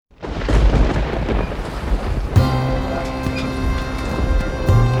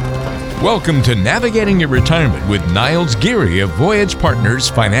Welcome to Navigating Your Retirement with Niles Geary of Voyage Partners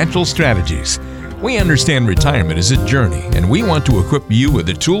Financial Strategies. We understand retirement is a journey, and we want to equip you with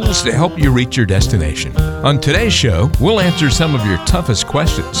the tools to help you reach your destination. On today's show, we'll answer some of your toughest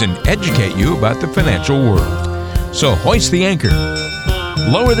questions and educate you about the financial world. So hoist the anchor,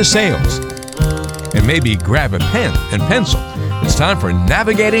 lower the sails, and maybe grab a pen and pencil. It's time for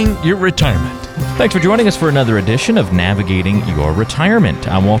Navigating Your Retirement. Thanks for joining us for another edition of Navigating Your Retirement.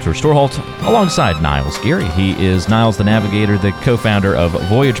 I'm Walter Storholt alongside Niles Geary. He is Niles the Navigator, the co-founder of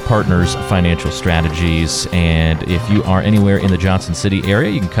Voyage Partners Financial Strategies. And if you are anywhere in the Johnson City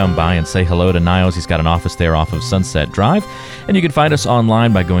area, you can come by and say hello to Niles. He's got an office there off of Sunset Drive. And you can find us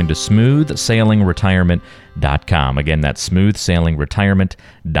online by going to smoothsailingretirement.com. Again, that's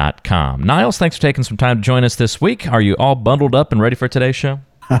smoothsailingretirement.com. Niles, thanks for taking some time to join us this week. Are you all bundled up and ready for today's show?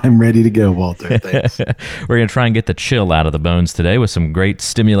 I'm ready to go, Walter. Thanks. We're going to try and get the chill out of the bones today with some great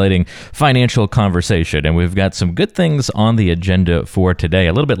stimulating financial conversation. And we've got some good things on the agenda for today.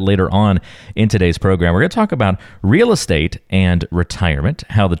 A little bit later on in today's program, we're going to talk about real estate and retirement,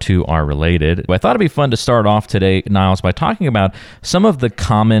 how the two are related. I thought it'd be fun to start off today, Niles, by talking about some of the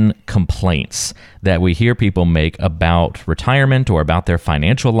common complaints that we hear people make about retirement or about their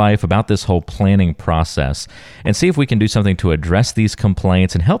financial life, about this whole planning process, and see if we can do something to address these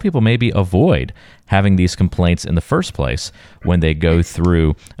complaints and help people maybe avoid having these complaints in the first place when they go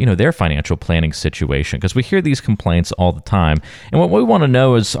through, their financial planning situation. Because we hear these complaints all the time. And what we want to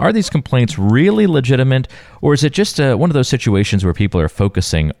know is, are these complaints really legitimate, or is it just one of those situations where people are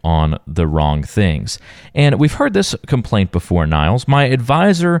focusing on the wrong things? And we've heard this complaint before, Niles. My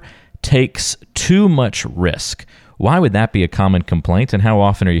advisor takes too much risk. Why would that be a common complaint, and how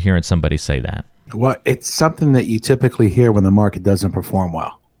often are you hearing somebody say that? Well, it's something that you typically hear when the market doesn't perform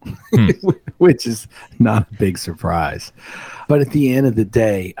well, which is not a big surprise. But at the end of the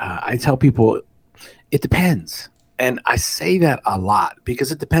day, I tell people it depends. And I say that a lot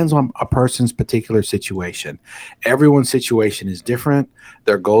because it depends on a person's particular situation. Everyone's situation is different.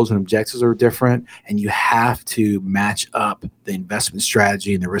 Their goals and objectives are different. And you have to match up the investment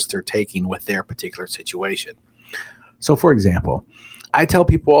strategy and the risk they're taking with their particular situation. So, for example, I tell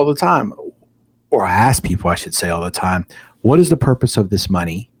people all the time, or I ask people, I should say all the time, what is the purpose of this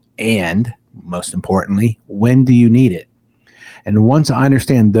money? And most importantly, when do you need it? And once I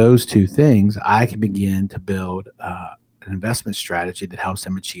understand those two things, I can begin to build an investment strategy that helps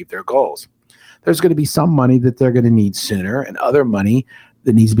them achieve their goals. There's going to be some money that they're going to need sooner and other money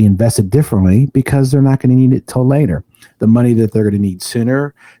that needs to be invested differently because they're not going to need it till later. The money that they're going to need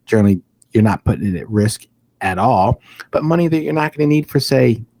sooner, generally, you're not putting it at risk at all. But money that you're not going to need for,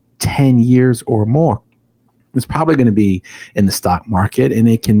 say, 10 years or more, it's probably going to be in the stock market, and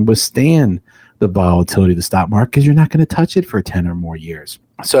it can withstand the volatility of the stock market because you're not going to touch it for 10 or more years.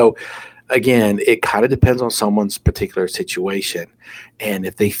 So again, it kind of depends on someone's particular situation. And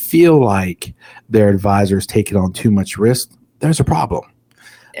if they feel like their advisor is taking on too much risk, there's a problem.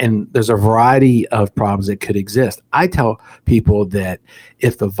 And there's a variety of problems that could exist. I tell people that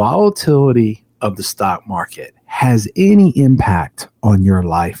if the volatility of the stock market has any impact on your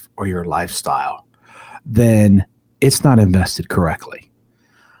life or your lifestyle, then it's not invested correctly.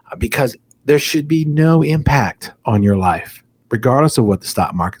 Because there should be no impact on your life, regardless of what the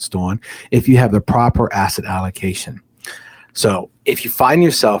stock market's doing, if you have the proper asset allocation. So if you find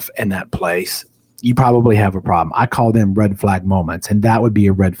yourself in that place, you probably have a problem. I call them red flag moments. And that would be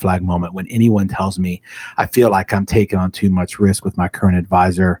a red flag moment when anyone tells me, I feel like I'm taking on too much risk with my current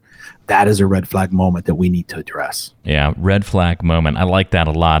advisor. That is a red flag moment that we need to address. Yeah, red flag moment. I like that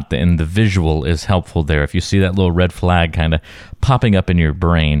a lot. And the visual is helpful there. If you see that little red flag kind of popping up in your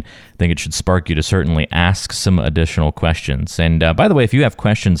brain, I think it should spark you to certainly ask some additional questions. And by the way, if you have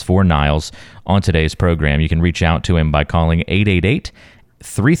questions for Niles on today's program, you can reach out to him by calling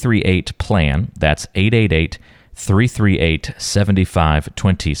 888-338-PLAN. That's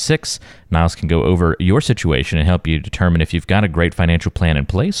 888-338-7526. Niles can go over your situation and help you determine if you've got a great financial plan in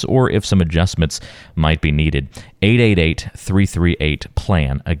place or if some adjustments might be needed.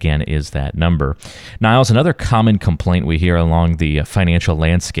 888-338-PLAN, again, is that number. Niles, another common complaint we hear along the financial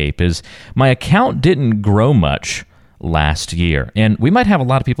landscape is, my account didn't grow much last year. And we might have a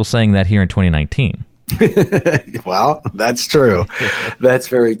lot of people saying that here in 2019. Well, that's true. That's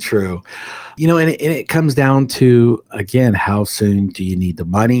very true. And it comes down to, again, how soon do you need the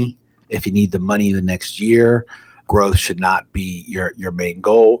money? If you need the money the next year, growth should not be your main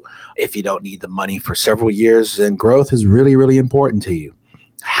goal. If you don't need the money for several years, then growth is really, really important to you.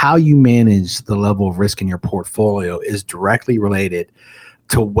 How you manage the level of risk in your portfolio is directly related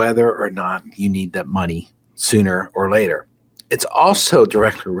to whether or not you need that money sooner or later. it's also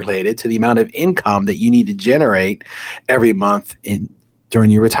directly related to the amount of income that you need to generate every month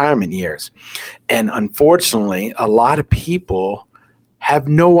during your retirement years. And unfortunately, a lot of people have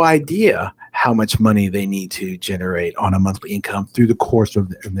no idea how much money they need to generate on a monthly income through the course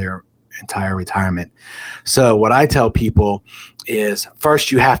of their entire retirement. So what I tell people is,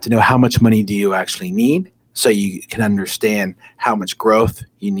 first, you have to know how much money do you actually need, so you can understand how much growth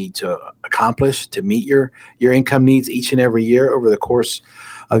you need to accomplish to meet your income needs each and every year over the course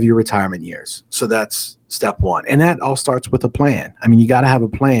of your retirement years. So that's step one. And that all starts with a plan. I mean, you got to have a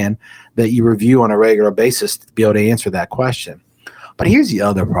plan that you review on a regular basis to be able to answer that question. But here's the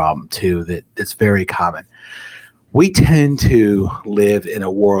other problem, too, that's very common. We tend to live in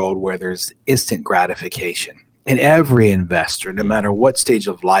a world where there's instant gratification. And every investor, no matter what stage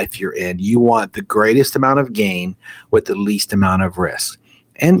of life you're in, you want the greatest amount of gain with the least amount of risk.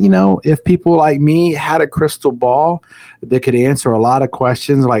 And, if people like me had a crystal ball that could answer a lot of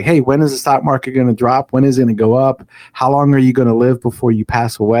questions like, hey, when is the stock market going to drop? When is it going to go up? How long are you going to live before you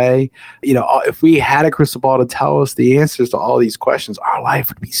pass away? If we had a crystal ball to tell us the answers to all these questions, our life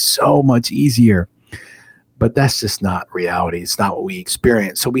would be so much easier. But that's just not reality. It's not what we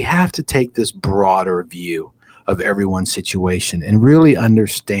experience. So we have to take this broader view of everyone's situation and really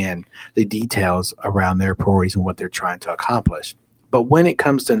understand the details around their priorities and what they're trying to accomplish. But when it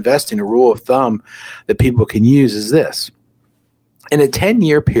comes to investing, a rule of thumb that people can use is this. In a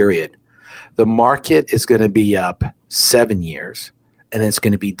 10-year period, the market is going to be up 7 years, and it's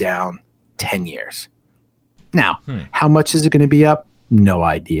going to be down 10 years. Now, how much is it going to be up? No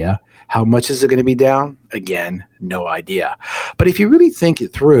idea. How much is it going to be down? Again, no idea. But if you really think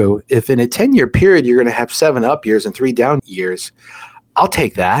it through, if in a 10-year period you're going to have 7 up years and 3 down years, I'll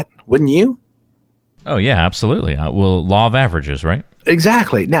take that. Wouldn't you? Oh, yeah, absolutely. Well, law of averages, right?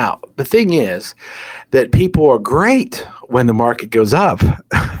 Exactly. Now, the thing is that people are great when the market goes up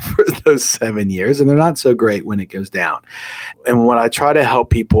for those 7 years, and they're not so great when it goes down. And what I try to help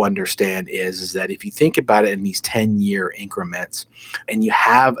people understand is that if you think about it in these 10-year increments, and you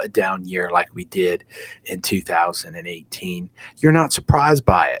have a down year like we did in 2018, you're not surprised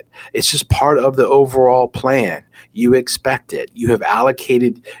by it. It's just part of the overall plan. You expect it. You have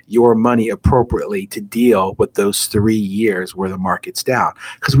allocated your money appropriately to deal with those 3 years where the market's down,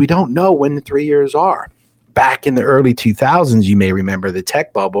 because we don't know when the 3 years are. Back in the early 2000s, you may remember the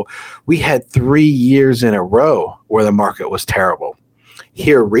tech bubble, we had 3 years in a row where the market was terrible.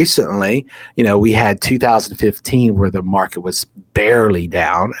 Here recently, we had 2015 where the market was barely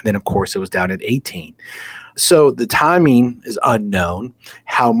down. And then, of course, it was down at 18. So the timing is unknown.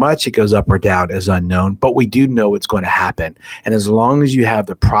 How much it goes up or down is unknown, but we do know it's going to happen. And as long as you have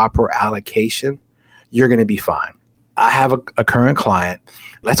the proper allocation, you're going to be fine. I have a current client.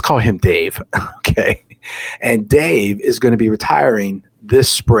 Let's call him Dave. Okay. And Dave is going to be retiring this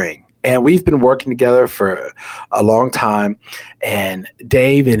spring. And we've been working together for a long time. And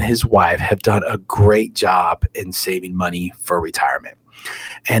Dave and his wife have done a great job in saving money for retirement.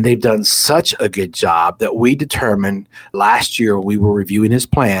 And they've done such a good job that we determined last year when we were reviewing his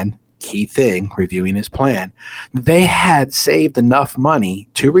plan, key thing, reviewing his plan, they had saved enough money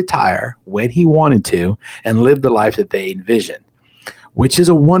to retire when he wanted to and live the life that they envisioned, which is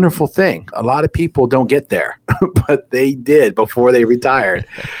a wonderful thing. A lot of people don't get there, but they did before they retired.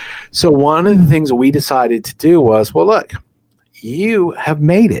 So one of the things that we decided to do was, well, look, you have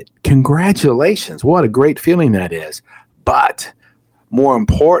made it. Congratulations. What a great feeling that is. But more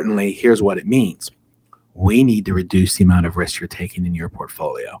importantly, here's what it means. We need to reduce the amount of risk you're taking in your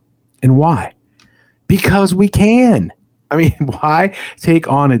portfolio. And why? Because we can. I mean, why take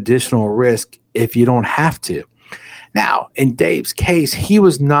on additional risk if you don't have to? Now, in Dave's case, he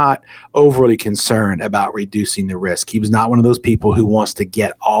was not overly concerned about reducing the risk. He was not one of those people who wants to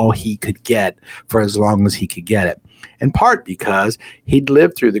get all he could get for as long as he could get it. In part because he'd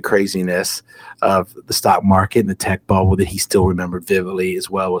lived through the craziness of the stock market and the tech bubble that he still remembered vividly, as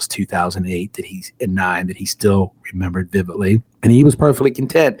well as 2008 and 9 that he still remembered vividly. And he was perfectly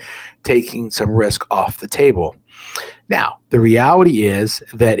content taking some risk off the table. Now, the reality is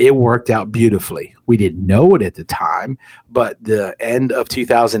that it worked out beautifully. We didn't know it at the time, but the end of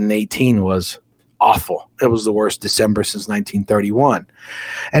 2018 was awful. It was the worst December since 1931.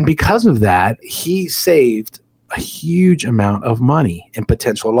 And because of that, he saved a huge amount of money in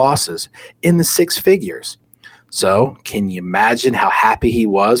potential losses in the 6 figures. So can you imagine how happy he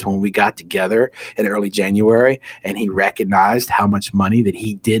was when we got together in early January and he recognized how much money that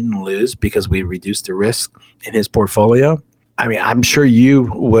he didn't lose because we reduced the risk in his portfolio? I mean, I'm sure you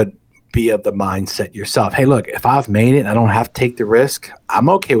would be of the mindset yourself. Hey, look, if I've made it and I don't have to take the risk, I'm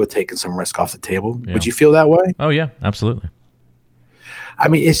okay with taking some risk off the table. Yeah. Would you feel that way? Oh, yeah, absolutely. I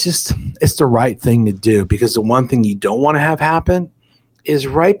mean, it's the right thing to do, because the one thing you don't want to have happen is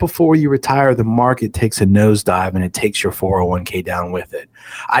right before you retire, the market takes a nosedive and it takes your 401k down with it.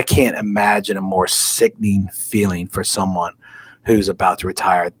 I can't imagine a more sickening feeling for someone who's about to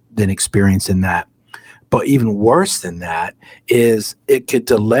retire than experiencing that. But even worse than that is it could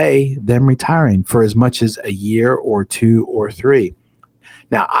delay them retiring for as much as a year or 2 or 3.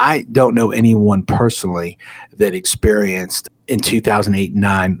 Now, I don't know anyone personally that experienced in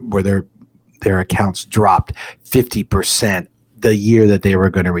 2008-9 where their accounts dropped 50% the year that they were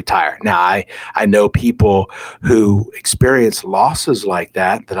going to retire. Now, I know people who experience losses like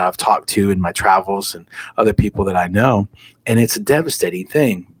that I've talked to in my travels, and other people that I know, and it's a devastating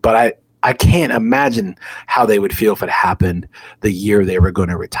thing. But I can't imagine how they would feel if it happened the year they were going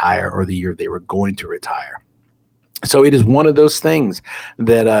to retire or the year they were going to retire. So it is one of those things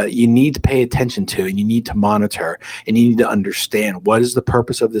that you need to pay attention to, and you need to monitor, and you need to understand, what is the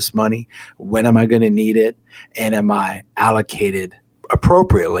purpose of this money? When am I going to need it? And am I allocated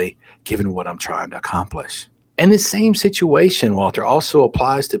appropriately given what I'm trying to accomplish? And the same situation, Walter, also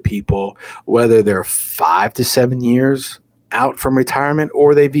applies to people, whether they're 5 to 7 years out from retirement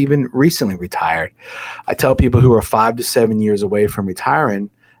or they've even recently retired. I tell people who are 5 to 7 years away from retiring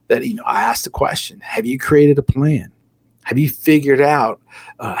that, I ask the question, have you created a plan? Have you figured out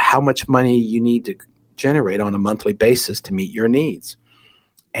how much money you need to generate on a monthly basis to meet your needs?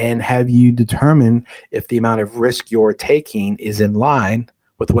 And have you determined if the amount of risk you're taking is in line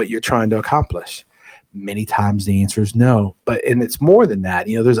with what you're trying to accomplish? Many times the answer is no. And it's more than that.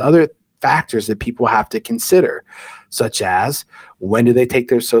 There's other factors that people have to consider, such as, when do they take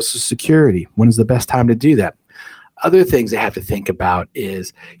their Social Security? When is the best time to do that? Other things they have to think about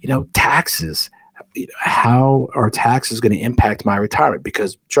is, taxes. How are taxes going to impact my retirement?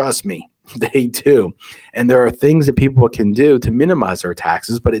 Because trust me, they do. And there are things that people can do to minimize their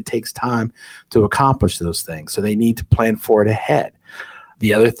taxes, but it takes time to accomplish those things. So they need to plan for it ahead.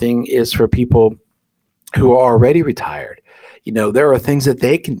 The other thing is for people who are already retired. There are things that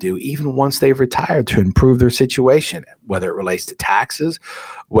they can do even once they've retired to improve their situation, whether it relates to taxes,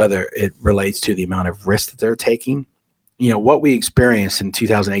 whether it relates to the amount of risk that they're taking. What we experienced in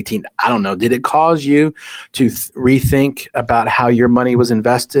 2018, I don't know, did it cause you to rethink about how your money was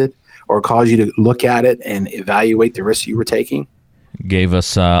invested, or cause you to look at it and evaluate the risks you were taking? Gave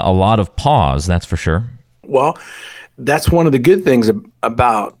us a lot of pause, that's for sure. Well, that's one of the good things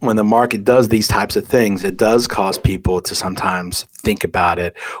about when the market does these types of things. It does cause people to sometimes think about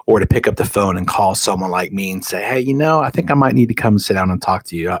it, or to pick up the phone and call someone like me and say, hey, I think I might need to come sit down and talk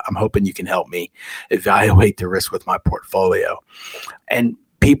to you. I'm hoping you can help me evaluate the risk with my portfolio. And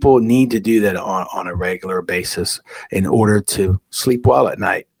people need to do that on a regular basis in order to sleep well at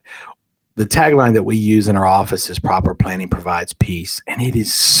night. The tagline that we use in our office is proper planning provides peace. And it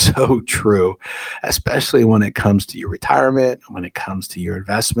is so true, especially when it comes to your retirement, when it comes to your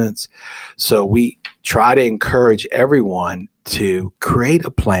investments. So we try to encourage everyone to create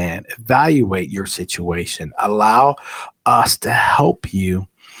a plan, evaluate your situation, allow us to help you,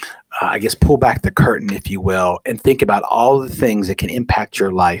 pull back the curtain, if you will, and think about all the things that can impact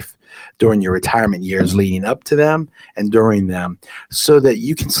your life during your retirement years leading up to them and during them, so that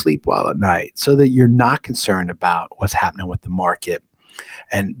you can sleep well at night, so that you're not concerned about what's happening with the market.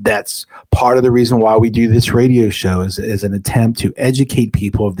 And that's part of the reason why we do this radio show, is an attempt to educate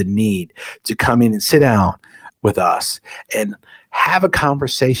people of the need to come in and sit down with us and have a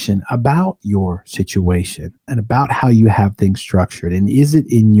conversation about your situation and about how you have things structured. And is it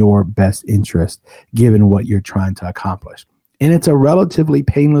in your best interest given what you're trying to accomplish? And it's a relatively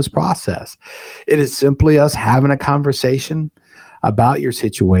painless process. It is simply us having a conversation about your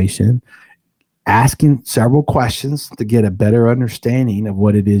situation, asking several questions to get a better understanding of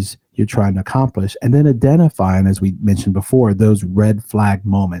what it is you're trying to accomplish, and then identifying, as we mentioned before, those red flag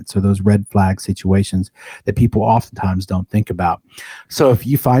moments or those red flag situations that people oftentimes don't think about. So if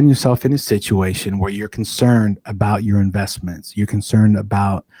you find yourself in a situation where you're concerned about your investments, you're concerned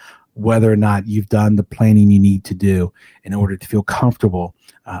about whether or not you've done the planning you need to do in order to feel comfortable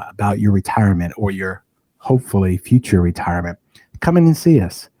about your retirement or your hopefully future retirement, come in and see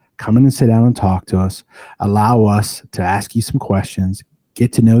us. Come in and sit down and talk to us. Allow us to ask you some questions,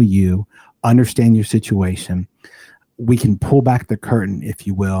 get to know you, understand your situation. We can pull back the curtain, if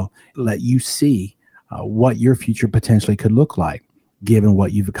you will, let you see what your future potentially could look like, given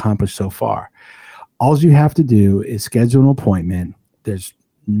what you've accomplished so far. All you have to do is schedule an appointment. There's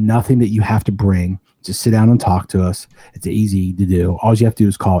nothing that you have to bring. Just sit down and talk to us. It's easy to do. All you have to do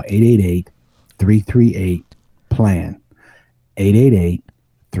is call 888-338-PLAN.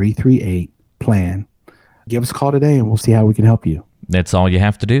 888-338-PLAN. Give us a call today and we'll see how we can help you. That's all you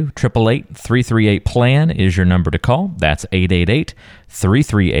have to do. 888-338-PLAN is your number to call. That's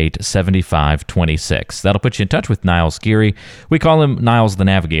 888-338-7526. That'll put you in touch with Niles Geary. We call him Niles the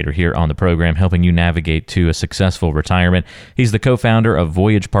Navigator here on the program, helping you navigate to a successful retirement. He's the co-founder of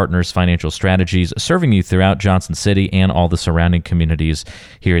Voyage Partners Financial Strategies, serving you throughout Johnson City and all the surrounding communities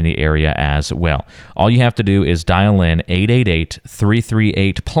here in the area as well. All you have to do is dial in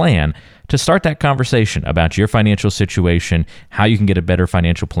 888-338-PLAN to start that conversation about your financial situation, how you can get a better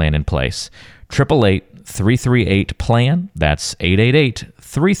financial plan in place. 888-338-PLAN. That's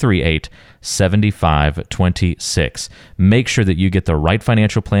 888-338-7526. Make sure that you get the right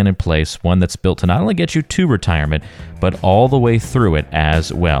financial plan in place, one that's built to not only get you to retirement, but all the way through it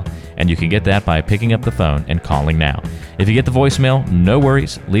as well. And you can get that by picking up the phone and calling now. If you get the voicemail, no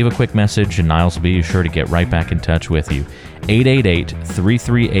worries. Leave a quick message and Niles will be sure to get right back in touch with you.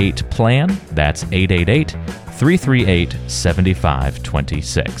 888-338-PLAN. That's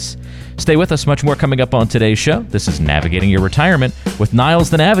 888-338-7526. Stay with us. Much more coming up on today's show. This is Navigating Your Retirement with Niles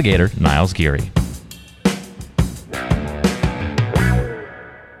the Navigator, Niles Geary.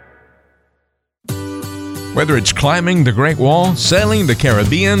 Whether it's climbing the Great Wall, sailing the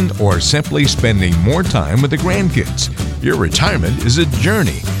Caribbean, or simply spending more time with the grandkids, your retirement is a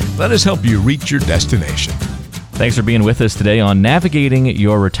journey. Let us help you reach your destination. Thanks for being with us today on Navigating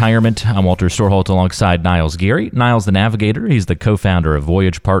Your Retirement. I'm Walter Storholt alongside Niles Geary. Niles the Navigator. He's the co-founder of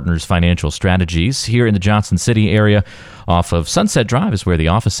Voyage Partners Financial Strategies here in the Johnson City area. Off of Sunset Drive is where the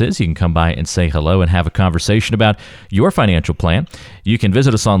office is. You can come by and say hello and have a conversation about your financial plan. You can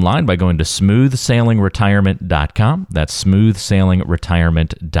visit us online by going to smoothsailingretirement.com. That's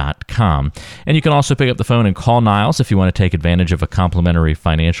smoothsailingretirement.com. And you can also pick up the phone and call Niles if you want to take advantage of a complimentary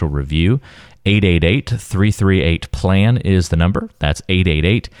financial review. 888-338-PLAN is the number. That's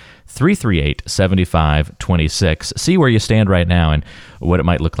 888-338-7526. See where you stand right now and what it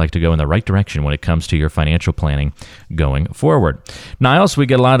might look like to go in the right direction when it comes to your financial planning going forward. Niles, we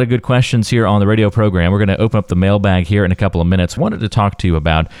get a lot of good questions here on the radio program. We're going to open up the mailbag here in a couple of minutes. Wanted to talk to you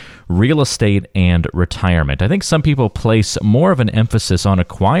about real estate and retirement. I think some people place more of an emphasis on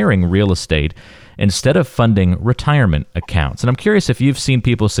acquiring real estate instead of funding retirement accounts. And I'm curious if you've seen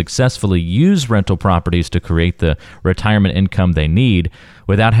people successfully use rental properties to create the retirement income they need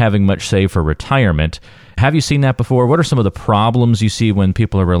without having much saved for retirement. Have you seen that before? What are some of the problems you see when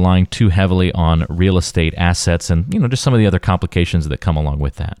people are relying too heavily on real estate assets and, just some of the other complications that come along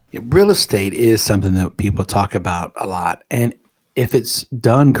with that? Real estate is something that people talk about a lot. And if it's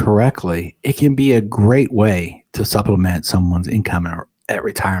done correctly, it can be a great way to supplement someone's income at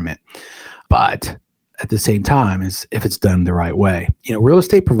retirement. But at the same time, if it's done the right way, real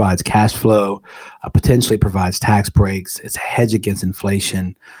estate provides cash flow, potentially provides tax breaks. It's a hedge against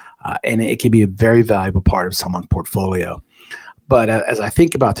inflation, and it can be a very valuable part of someone's portfolio. But as I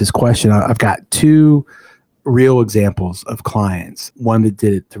think about this question, I've got two real examples of clients, one that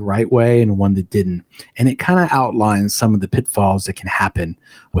did it the right way and one that didn't. And it kind of outlines some of the pitfalls that can happen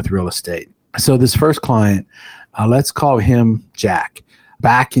with real estate. So this first client, let's call him Jack.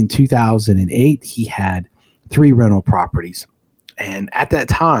 Back in 2008, he had 3 rental properties. And at that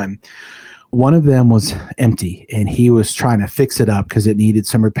time, one of them was empty, and he was trying to fix it up because it needed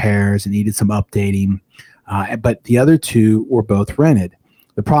some repairs, it needed some updating. But the other 2 were both rented.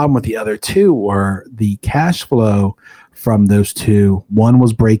 The problem with the other 2 were the cash flow from those 2. One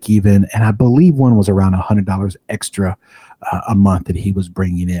was break even, and I believe one was around $100 extra a month that he was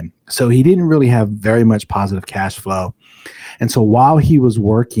bringing in. So he didn't really have very much positive cash flow. And so while he was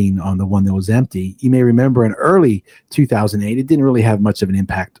working on the one that was empty, you may remember in early 2008, it didn't really have much of an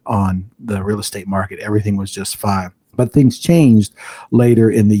impact on the real estate market. Everything was just fine. But things changed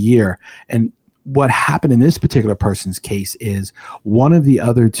later in the year. And what happened in this particular person's case is one of the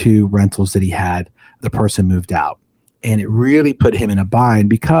other 2 rentals that he had, the person moved out. And it really put him in a bind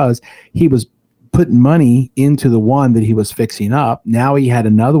because he was putting money into the one that he was fixing up. Now he had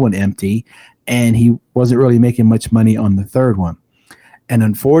another one empty, and he wasn't really making much money on the third one. And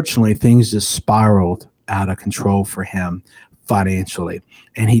unfortunately, things just spiraled out of control for him financially.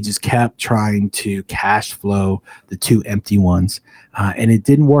 And he just kept trying to cash flow the 2 empty ones, and it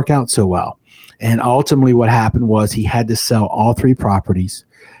didn't work out so well. And ultimately what happened was he had to sell all 3 properties,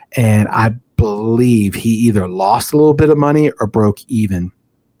 and I believe he either lost a little bit of money or broke even.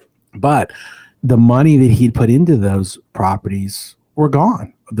 But the money that he'd put into those properties were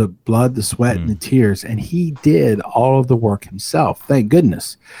gone. The blood, the sweat, and the tears. And he did all of the work himself. Thank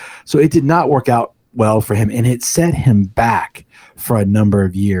goodness. So it did not work out well for him, and it set him back for a number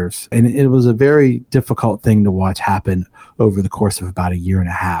of years. And it was a very difficult thing to watch happen over the course of about a year and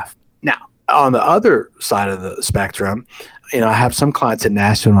a half. Now, On the other side of the spectrum, I have some clients in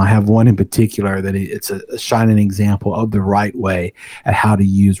Nashville, and I have one in particular that it's a shining example of the right way at how to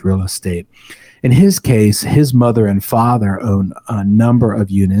use real estate. In his case, his mother and father own a number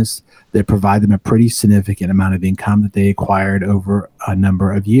of units that provide them a pretty significant amount of income that they acquired over a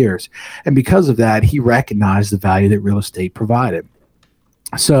number of years. And because of that, he recognized the value that real estate provided.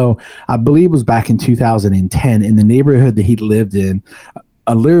 So I believe it was back in 2010 in the neighborhood that he lived in,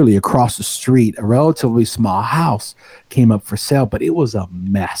 literally across the street, a relatively small house came up for sale, but it was a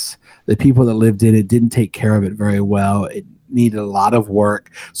mess. The people that lived in it didn't take care of it very well. It needed a lot of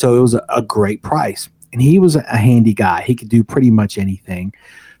work. So it was a great price. And he was a handy guy. He could do pretty much anything.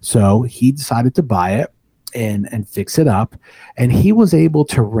 So he decided to buy it and fix it up. And he was able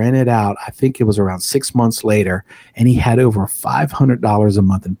to rent it out. I think it was around 6 months later. And he had over $500 a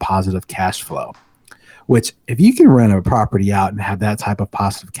month in positive cash flow, which if you can rent a property out and have that type of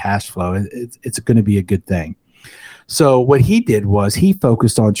positive cash flow, it's going to be a good thing. So what he did was he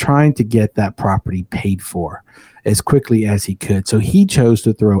focused on trying to get that property paid for as quickly as he could. So he chose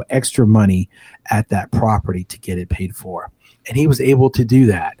to throw extra money at that property to get it paid for. And he was able to do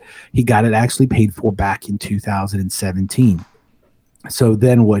that. He got it actually paid for back in 2017. So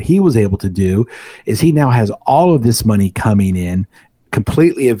then what he was able to do is he now has all of this money coming in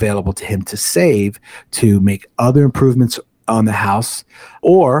completely available to him to save, to make other improvements on the house,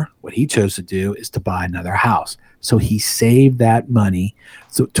 or what he chose to do is to buy another house. So he saved that money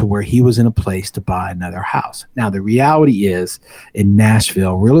to where he was in a place to buy another house. Now, the reality is in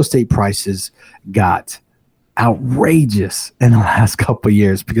Nashville, real estate prices got outrageous in the last couple of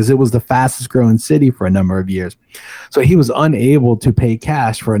years because it was the fastest growing city for a number of years. So he was unable to pay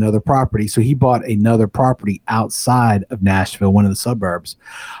cash for another property. So he bought another property outside of Nashville, one of the suburbs.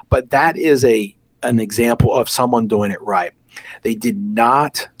 But that is an example of someone doing it right. They did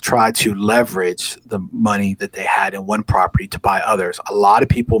not try to leverage the money that they had in one property to buy others. A lot of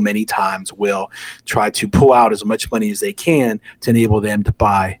people many times will try to pull out as much money as they can to enable them to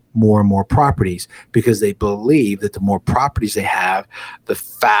buy more and more properties because they believe that the more properties they have, the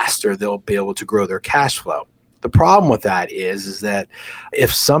faster they'll be able to grow their cash flow. The problem with that is that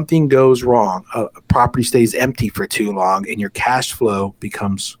if something goes wrong, a property stays empty for too long and your cash flow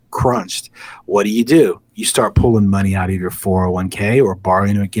becomes crunched, what do? You start pulling money out of your 401k or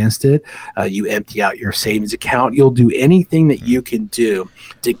borrowing against it. You empty out your savings account. You'll do anything that you can do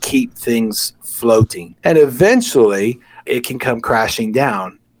to keep things floating. And eventually it can come crashing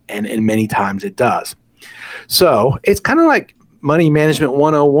down. And many times it does. So it's kind of like money management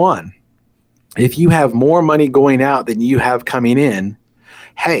 101. If you have more money going out than you have coming in,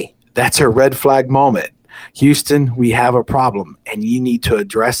 hey, that's a red flag moment. Houston, we have a problem and you need to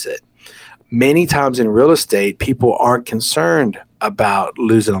address it. Many times in real estate, people aren't concerned about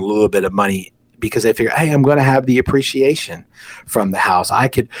losing a little bit of money because they figure, hey, I'm going to have the appreciation from the house. I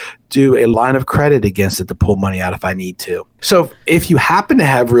could do a line of credit against it to pull money out if I need to. So if you happen to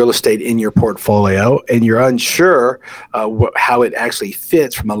have real estate in your portfolio and you're unsure how it actually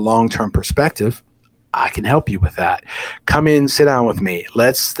fits from a long-term perspective, I can help you with that. Come in, sit down with me.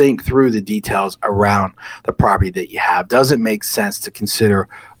 Let's think through the details around the property that you have. Does it make sense to consider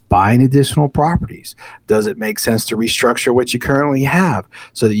buying additional properties? Does it make sense to restructure what you currently have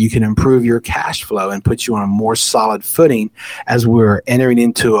so that you can improve your cash flow and put you on a more solid footing as we're entering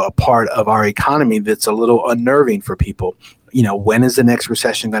into a part of our economy that's a little unnerving for people? When is the next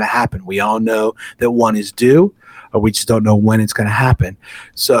recession going to happen? We all know that one is due, or we just don't know when it's going to happen.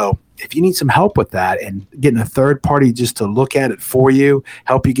 So if you need some help with that and getting a third party just to look at it for you,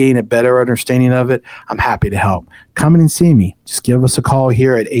 help you gain a better understanding of it, I'm happy to help. Come in and see me. Just give us a call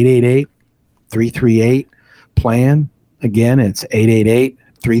here at 888-338-PLAN. Again, it's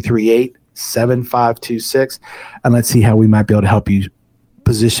 888-338-7526. And let's see how we might be able to help you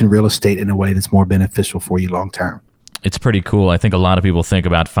position real estate in a way that's more beneficial for you long term. It's pretty cool. I think a lot of people think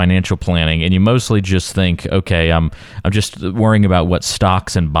about financial planning and you mostly just think, okay, I'm just worrying about what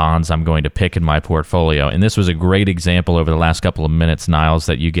stocks and bonds I'm going to pick in my portfolio. And this was a great example over the last couple of minutes, Niles,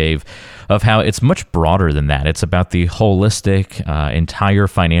 that you gave of how it's much broader than that. It's about the holistic, entire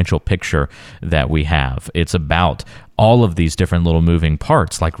financial picture that we have. It's about all of these different little moving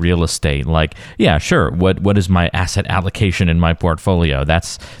parts like real estate, like, yeah, sure, what is my asset allocation in my portfolio?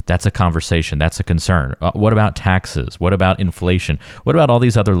 That's a conversation. That's a concern. What about taxes? What about inflation? What about all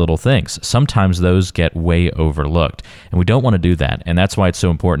these other little things? Sometimes those get way overlooked, and we don't want to do that. And that's why it's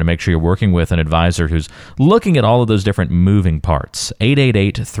so important to make sure you're working with an advisor who's looking at all of those different moving parts.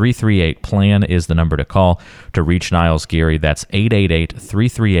 888-338-PLAN is the number to call to reach Niles Geary. That's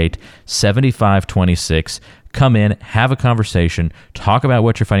 888-338-7526. come in, have a conversation, talk about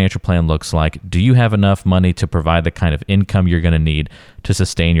what your financial plan looks like. Do you have enough money to provide the kind of income you're going to need to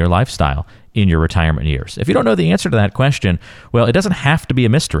sustain your lifestyle in your retirement years? If you don't know the answer to that question, well, it doesn't have to be a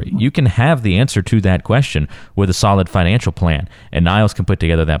mystery. You can have the answer to that question with a solid financial plan, and Niles can put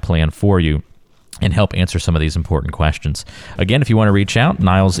together that plan for you and help answer some of these important questions. Again, if you want to reach out,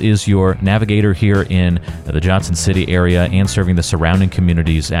 Niles is your navigator here in the Johnson City area and serving the surrounding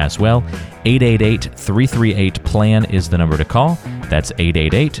communities as well. 888-338-PLAN is the number to call. That's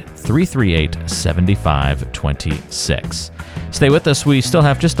 888-338-7526. Stay with us. We still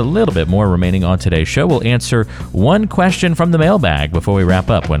have just a little bit more remaining on today's show. We'll answer one question from the mailbag before we wrap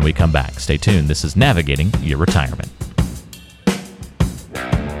up when we come back. Stay tuned. This is Navigating Your Retirement.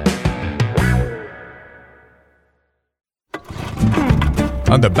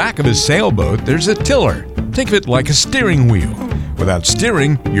 On the back of a sailboat, there's a tiller. Think of it like a steering wheel. Without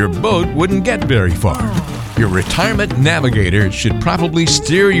steering, your boat wouldn't get very far. Your retirement navigator should probably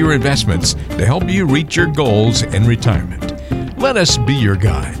steer your investments to help you reach your goals in retirement. Let us be your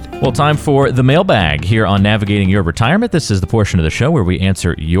guide. Well, time for the mailbag here on Navigating Your Retirement. This is the portion of the show where we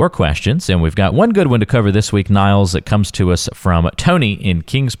answer your questions, and we've got one good one to cover this week, Niles, that comes to us from Tony in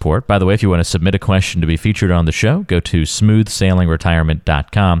Kingsport. By the way, if you want to submit a question to be featured on the show, go to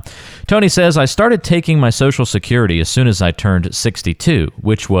smoothsailingretirement.com. Tony says, I started taking my Social Security as soon as I turned 62,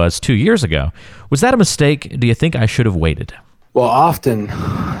 which was 2 years ago. Was that a mistake? Do you think I should have waited? Well, often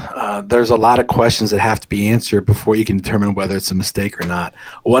there's a lot of questions that have to be answered before you can determine whether it's a mistake or not.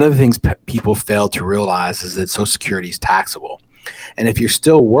 One of the things people fail to realize is that Social Security is taxable. And if you're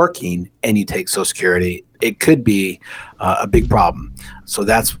still working and you take Social Security, it could be a big problem. So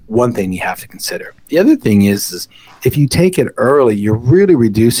that's one thing you have to consider. The other thing is if you take it early, you're really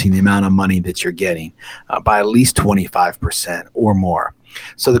reducing the amount of money that you're getting by at least 25% or more.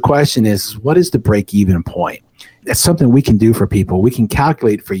 So the question is, what is the break-even point? That's something we can do for people. We can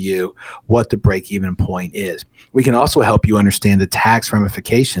calculate for you what the break-even point is. We can also help you understand the tax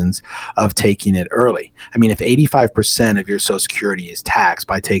ramifications of taking it early. I mean, if 85% of your Social Security is taxed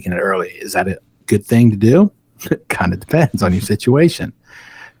by taking it early, is that a good thing to do? It kind of depends on your situation.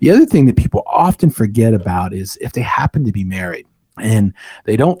 The other thing that people often forget about is if they happen to be married and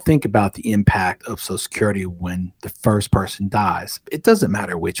they don't think about the impact of Social Security when the first person dies. It doesn't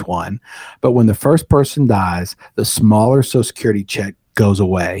matter which one, but when the first person dies, the smaller Social Security check goes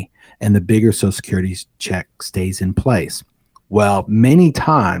away and the bigger Social Security check stays in place. Well, many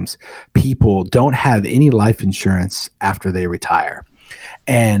times people don't have any life insurance after they retire.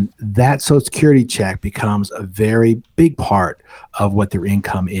 And that Social Security check becomes a very big part of what their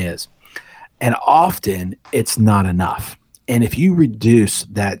income is. And often it's not enough. And if you reduce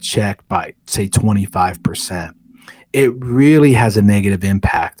that check by, say, 25%, it really has a negative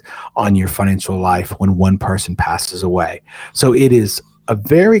impact on your financial life when one person passes away. So it is a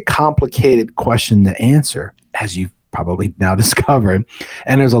very complicated question to answer, as you've probably now discovered.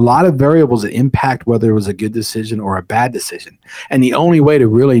 And there's a lot of variables that impact whether it was a good decision or a bad decision. And the only way to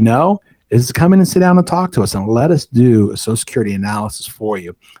really know is to come in and sit down and talk to us and let us do a Social Security analysis for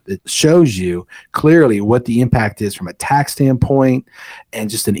you that shows you clearly what the impact is from a tax standpoint and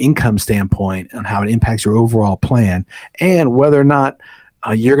just an income standpoint on how it impacts your overall plan and whether or not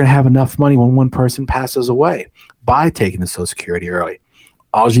you're going to have enough money when one person passes away by taking the Social Security early.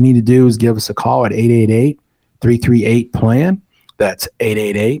 All you need to do is give us a call at 888-338-PLAN. That's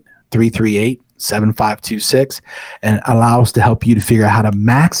 888-338-7526, and allow us to help you to figure out how to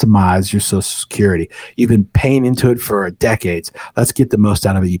maximize your Social Security. You've been paying into it for decades. Let's get the most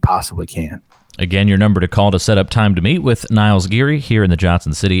out of it you possibly can. Again, your number to call to set up time to meet with Niles Geary here in the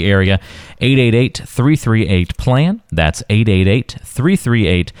Johnson City area, 888-338-PLAN. That's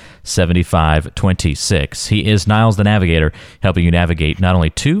 888-338-7526. He is Niles the Navigator, helping you navigate not only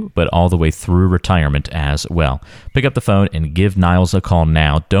to, but all the way through retirement as well. Pick up the phone and give Niles a call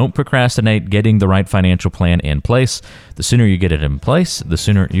now. Don't procrastinate getting the right financial plan in place. The sooner you get it in place, the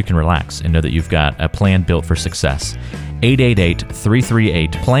sooner you can relax and know that you've got a plan built for success.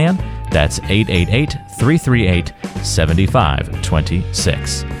 888-338-PLAN. That's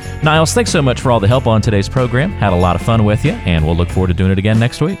 888-338-7526. Niles, thanks so much for all the help on today's program. Had a lot of fun with you, and we'll look forward to doing it again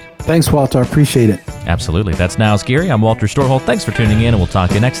next week. Thanks, Walter. I appreciate it. Absolutely. That's Niles Geary. I'm Walter Storholt. Thanks for tuning in, and we'll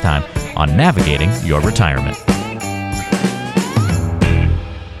talk to you next time on Navigating Your Retirement.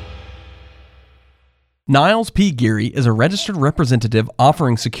 Niles P. Geary is a registered representative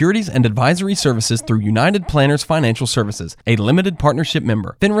offering securities and advisory services through United Planners Financial Services, a limited partnership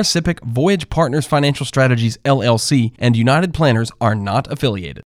member. FINRA SIPC, Voyage Partners Financial Strategies, LLC, and United Planners are not affiliated.